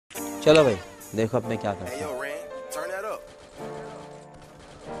चलो भाई देखो अब मैं क्या करता हूँ।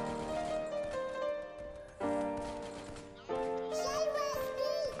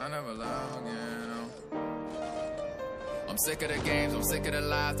 I'm sick of the games, I'm sick of the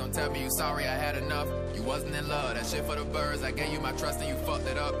lies. Don't tell me you sorry, I had enough. You wasn't in love, that shit for the birds. I gave you my trust and you fucked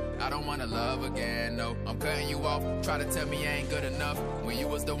it up. I don't wanna love again, no. I'm cutting you off, try to tell me I ain't good enough. When you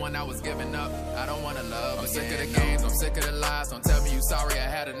was the one I was giving up, I don't wanna love again. I'm sick of the games, I'm sick of the lies. Don't tell me you sorry, I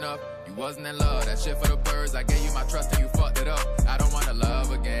had enough. You wasn't in love, that shit for the birds. I gave you my trust and you fucked it up. I don't wanna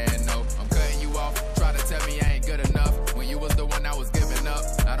love again, no. I'm cutting you off, try to tell me I ain't good enough. When you was the one I was giving up,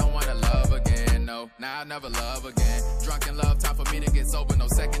 I don't wanna love again, no. Now I'll never love again. Drunk in love, time for me to get sober. No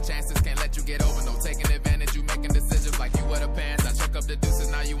second chances, can't let you get over. No taking advantage, you making decisions like you wear the pants. I check up the deuces,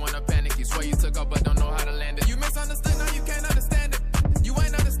 now you wanna panic. You swear you took up but don't know how to land it. You misunderstood, now you can't understand it. You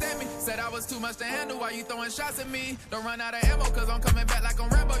ain't understand me. Said I was too much to handle while you throwing shots at me. Don't run out of ammo cause I'm coming back like I'm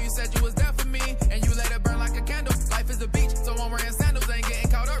Rambo. You said you was there for me and you let it burn like a candle. Life is a beach, so I'm wearing sandals. Ain't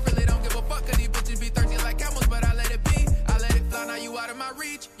getting caught up, really don't give a fuck cause these bitches be thirsty like camels. But I let it be, I let it fly, now you out of my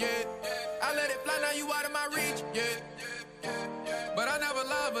reach, yeah. I let it fly, now you out of my reach, yeah. But I never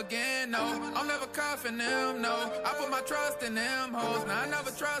love again, no. I'm never cuffing them, no. I put my trust in them hoes. Now I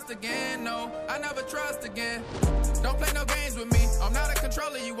never trust again, no. I never trust again. Don't play no games with me. I'm not a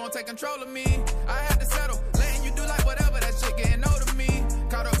controller, you won't take control of me. I had to settle, letting you do like whatever. That shit getting old to me.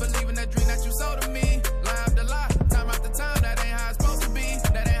 Caught up believing that dream that you sold to me. Lie after lie, time after time. That ain't how it's supposed to be.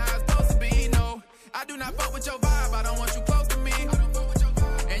 That ain't how it's supposed to be, no. I do not fuck with your vibe, I don't want you close to me.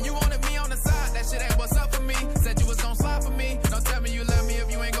 And you wanted me on the side, that shit ain't what's up for me. Said you was gon' slide for me. Don't tell me you love me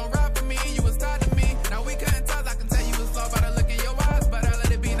if you ain't gon' ride for me. You was tied to me, now we cutting ties. I can tell you was flawed by the look in your eyes. But I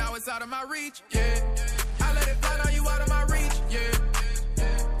let it be, now it's out of my reach, yeah. I let it fly, now you out of my reach, yeah.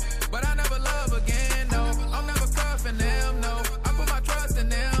 But I never love again, no. I'm never cuffing them, no. I put my trust in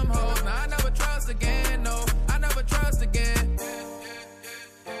them hoes. Now I never trust again, no. I never trust again.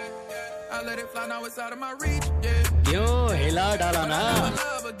 I let it fly, now it's out of my reach, yeah. क्यों हिला डाला ना?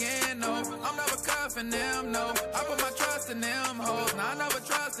 I'm never cuffing them, no. I put my trust in them hoes. Now I never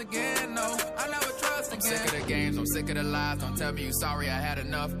trust again, no. I never trust again. I'm sick of the games, I'm sick of the lies. Don't tell me you sorry, I had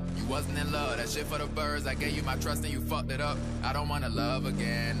enough. You wasn't in love, that shit for the birds. I gave you my trust and you fucked it up. I don't wanna love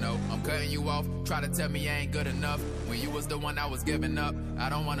again, no. I'm cutting you off, try to tell me I ain't good enough. When you was the one I was giving up, I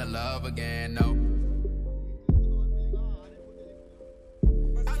don't wanna love again, no.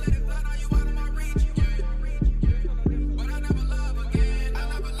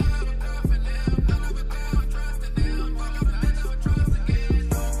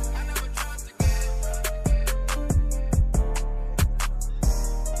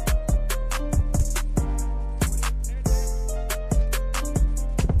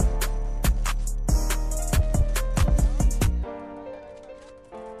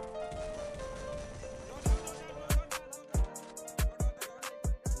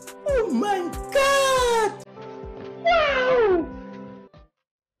 Oh my God! Wow!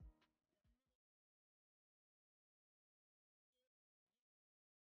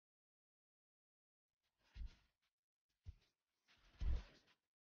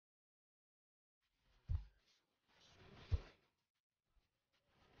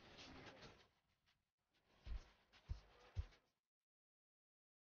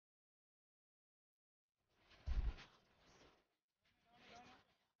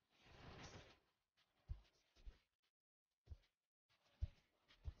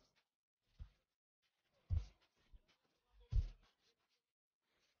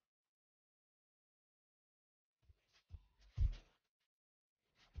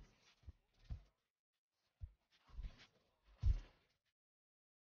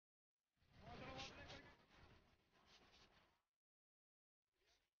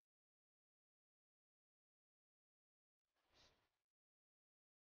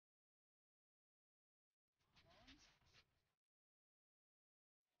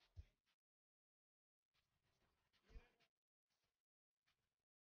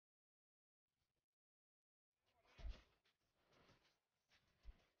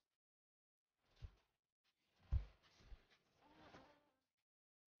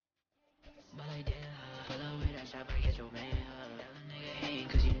 But I did, pull up with that chopper, get your man. Tell a nigga hate,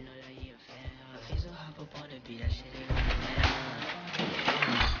 cause you know that he a fan. I feel so hop up on the beat, that shit ain't on the man.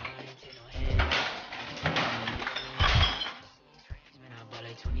 I ain't take no hand. Man, I bought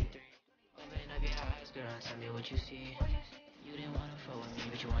like 23. Open up your eyes, girl, tell me what you see. You didn't wanna fuck with me,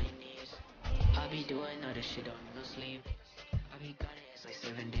 but you on your knees. I be doing other shit, don't no sleep. I be gunning, it's like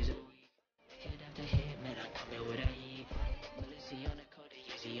 7 days a week. Hit after hit, man, I come here with a heat. Melissy on the code,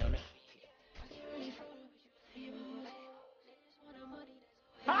 easy on the feet. I can't really follow, but you leave a whole. They just want the money,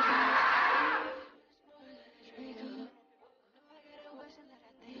 that's all.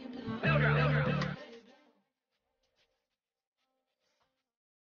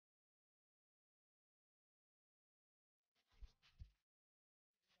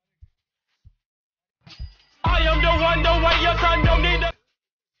 wonder why your son don't need a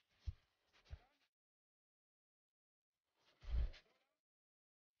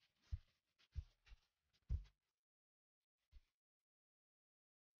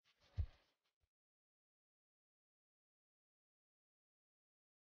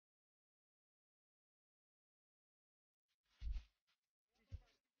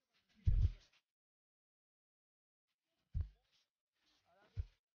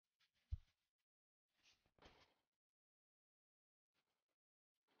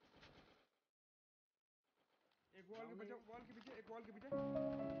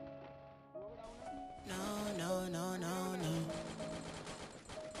No.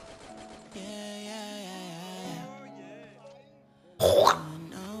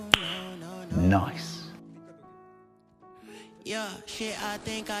 Nice. Yeah, shit, I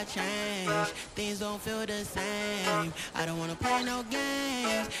think I changed. Things don't feel the same. I don't wanna play no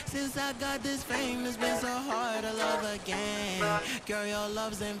games. Since I got this fame, it's been so hard to love again. Girl, your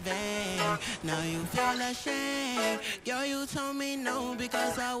love's in vain. Now you feel ashamed. Girl, you told me no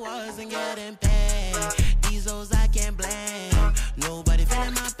because I wasn't getting paid. These hoes I can't blame. Nobody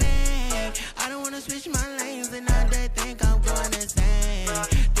feeling my pain. I don't wanna switch my lanes and now they think I'm going insane.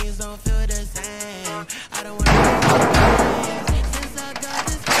 Things don't feel the same. I don't wanna since I got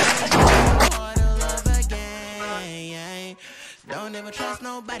this hard to love again. Don't ever trust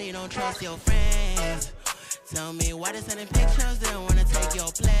nobody, don't trust your friends. Tell me why they sending pictures, they don't wanna take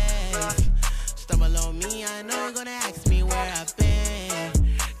your place. Stumble on me, I know you're gonna ask me where I've been.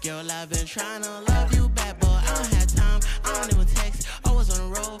 Girl, I've been trying to love you back, but I don't have time. I don't even text, always on the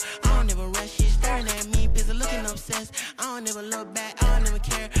road. I don't even rush, she's staring at me, busy looking obsessed. I don't even look back, I don't even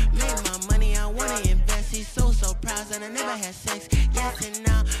care. Make my money, I wanna invest. He's so proud, and I never had sex. Yes and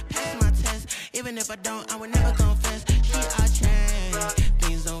now, pass my test. Even if I don't, I would never confess. I changed,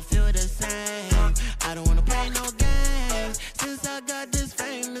 things don't feel the same. I don't wanna play no games. Since I got this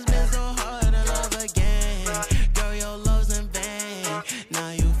fame, it's been so hard to love again. Girl, your love's in vain.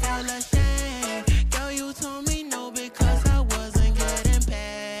 Now you feel ashamed. Girl, you told me no because I wasn't getting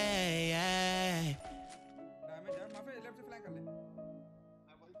paid.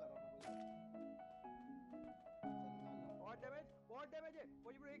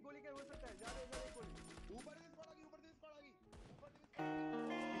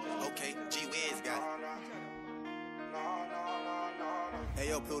 Okay, G-Wiz got it. Hey,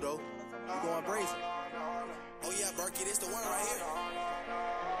 yo, Pluto, you going brazen? Oh, yeah, Berkey, this the one right here.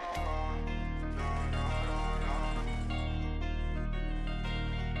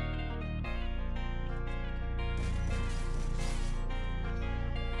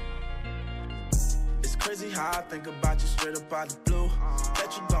 It's crazy how I think about you straight up out the blue.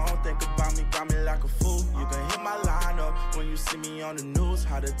 Bet you don't think about me, got me like a fool. You can hit my line up when you see me on the news.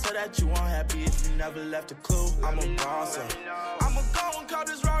 How to tell that you unhappy if you never left a clue. I'm a boss up. I'ma go and call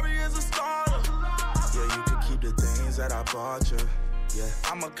this Rari as a starter. Yeah, you can keep the things that I bought you. Yeah,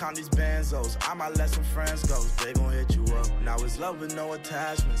 I'ma count these benzos. I might let some friends go, they gon' hit you up. Now it's love with no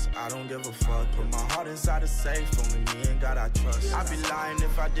attachments, I don't give a fuck. Put my heart inside a safe, only me and God I trust. I'd be lying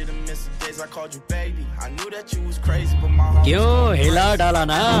if I didn't miss the days I called you baby. I knew that you was crazy, but my heart क्यों हिला डाला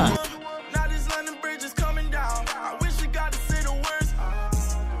ना? Now this London bridge is coming down. I wish you got to say the words.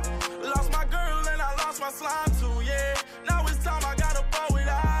 Lost my girl and I lost my slime too, yeah. Now it's time I gotta fall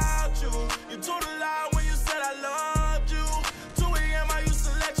without you. You told a lie when you said I loved you. 2 a.m. I used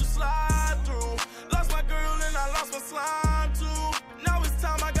to let you slide through. Lost my girl and I lost my slime too. Now it's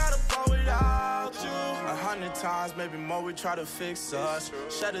time I gotta fall without you. 100 times, maybe more, we try to fix us.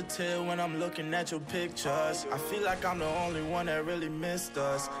 Shed a tear when I'm looking at your pictures. I feel like I'm the only one that really missed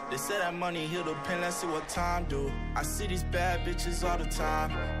us. They say that money heal the pain, let's see what time do. I see these bad bitches all the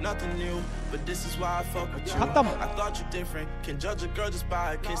time. Nothing new, but this is why I fuck with you. I thought you different, can judge a girl just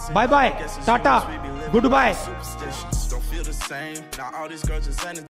by a kissing. Bye bye, Tata, goodbye. Superstitions don't feel the same. Now all these girls just